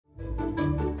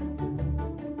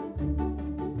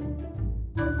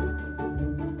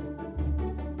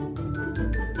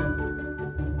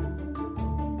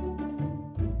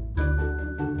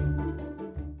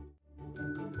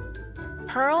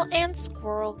Pearl and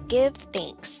Squirrel Give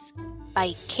Thanks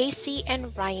by Casey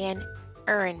and Ryan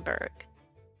Ehrenberg.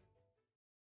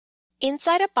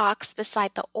 Inside a box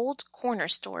beside the old corner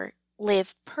store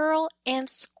live Pearl and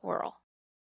Squirrel.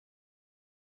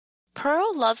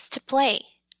 Pearl loves to play.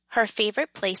 Her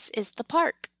favorite place is the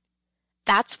park.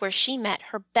 That's where she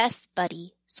met her best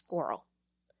buddy, Squirrel.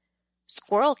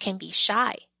 Squirrel can be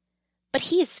shy, but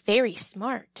he is very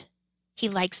smart. He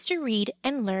likes to read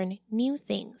and learn new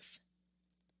things.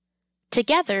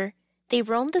 Together, they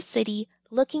roam the city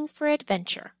looking for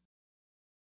adventure.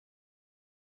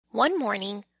 One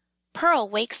morning, Pearl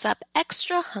wakes up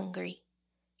extra hungry.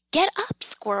 "Get up,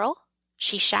 Squirrel,"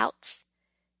 she shouts.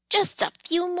 "Just a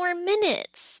few more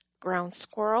minutes," groans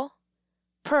Squirrel.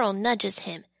 Pearl nudges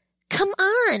him. "Come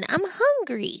on, I'm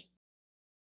hungry."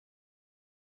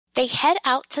 They head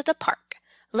out to the park,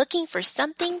 looking for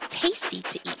something tasty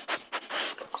to eat.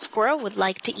 Squirrel would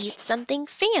like to eat something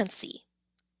fancy.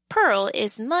 Pearl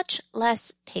is much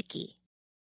less picky.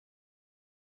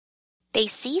 They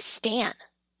see Stan,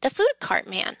 the food cart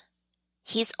man.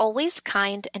 He's always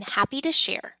kind and happy to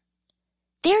share.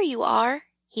 "There you are,"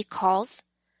 he calls.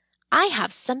 "I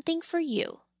have something for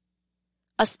you.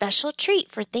 A special treat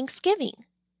for Thanksgiving."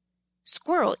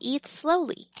 Squirrel eats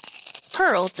slowly.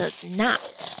 Pearl does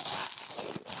not.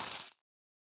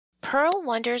 Pearl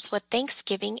wonders what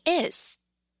Thanksgiving is.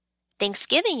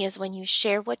 Thanksgiving is when you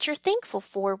share what you're thankful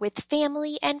for with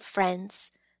family and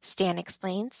friends, Stan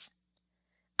explains.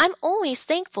 "I'm always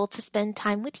thankful to spend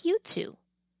time with you two."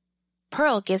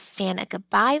 Pearl gives Stan a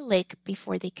goodbye lick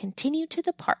before they continue to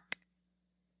the park.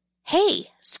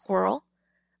 "Hey, Squirrel,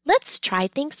 let's try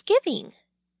Thanksgiving.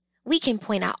 We can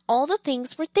point out all the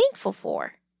things we're thankful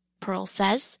for," Pearl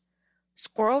says.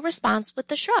 Squirrel responds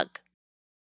with a shrug.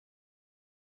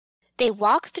 They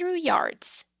walk through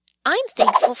yards. "I'm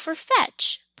thankful for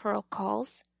fetch," Pearl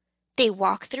calls. They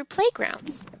walk through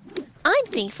playgrounds. "I'm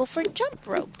thankful for jump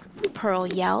rope," Pearl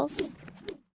yells.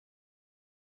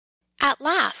 At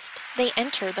last, they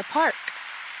enter the park.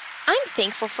 "I'm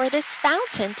thankful for this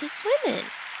fountain to swim in,"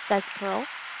 says Pearl.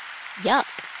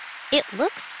 "Yuck, it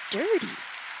looks dirty,"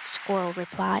 Squirrel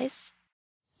replies.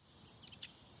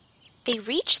 They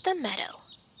reach the meadow.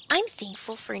 "I'm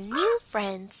thankful for new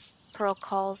friends," Pearl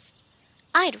calls.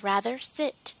 "I'd rather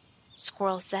sit,"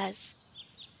 Squirrel says.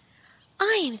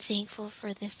 "I'm thankful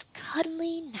for this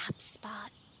cuddly nap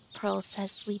spot," Pearl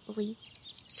says sleepily.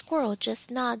 Squirrel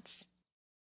just nods.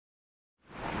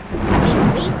 They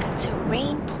wake to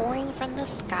rain pouring from the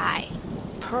sky.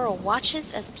 Pearl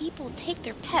watches as people take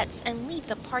their pets and leave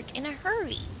the park in a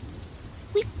hurry.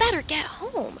 "We better get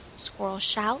home," Squirrel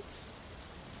shouts.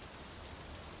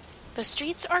 The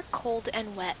streets are cold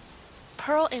and wet.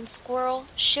 Pearl and Squirrel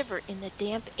shiver in the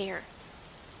damp air.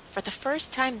 For the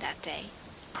first time that day,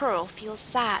 Pearl feels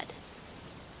sad.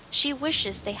 She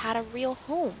wishes they had a real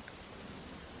home.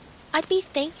 "I'd be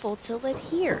thankful to live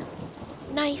here,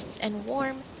 nice and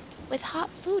warm, with hot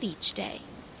food each day,"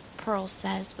 Pearl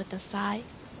says with a sigh.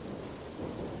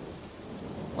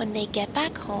 When they get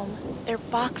back home, their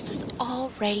box is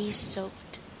already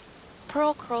soaked.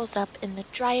 Pearl curls up in the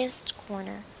driest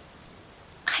corner.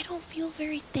 "I don't feel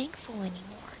very thankful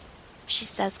anymore," she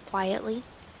says quietly.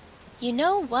 "You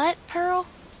know what, Pearl?"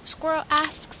 Squirrel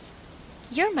asks.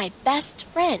 "You're my best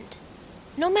friend.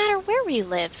 No matter where we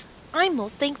live, I'm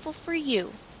most thankful for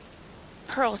you."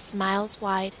 Pearl smiles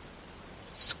wide.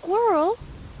 "Squirrel,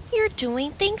 you're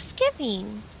doing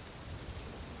Thanksgiving."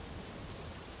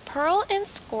 Pearl and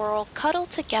Squirrel cuddle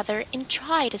together and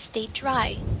try to stay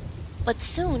dry. But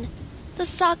soon, the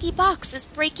soggy box is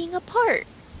breaking apart.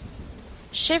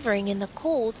 Shivering in the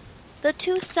cold, the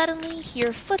two suddenly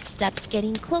hear footsteps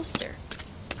getting closer.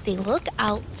 They look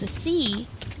out to see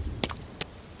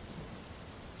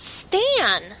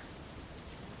Stan!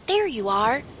 "There you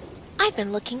are. I've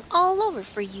been looking all over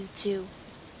for you two,"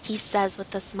 he says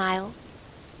with a smile.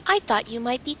 "I thought you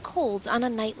might be cold on a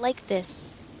night like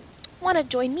this. Want to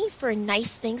join me for a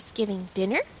nice Thanksgiving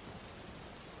dinner?"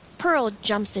 Pearl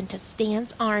jumps into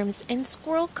Stan's arms and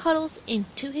Squirrel cuddles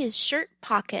into his shirt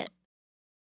pocket.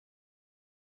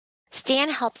 Stan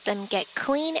helps them get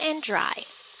clean and dry.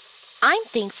 "I'm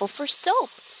thankful for soap,"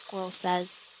 Squirrel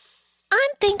says.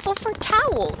 "I'm thankful for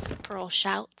towels," Pearl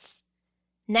shouts.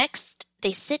 Next,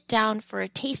 they sit down for a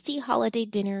tasty holiday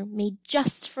dinner made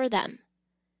just for them.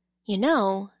 "You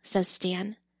know," says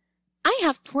Stan, "I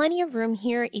have plenty of room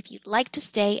here if you'd like to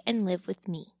stay and live with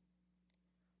me."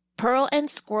 Pearl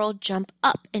and Squirrel jump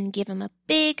up and give him a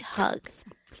big hug.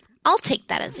 "I'll take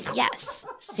that as a yes,"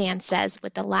 Stan says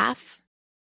with a laugh.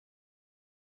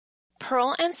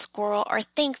 Pearl and Squirrel are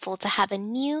thankful to have a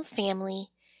new family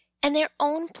and their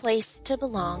own place to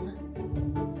belong.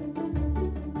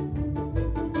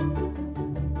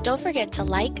 Don't forget to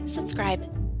like, subscribe,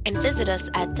 and visit us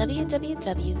at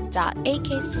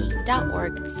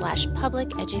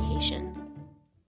www.akc.org/publiceducation.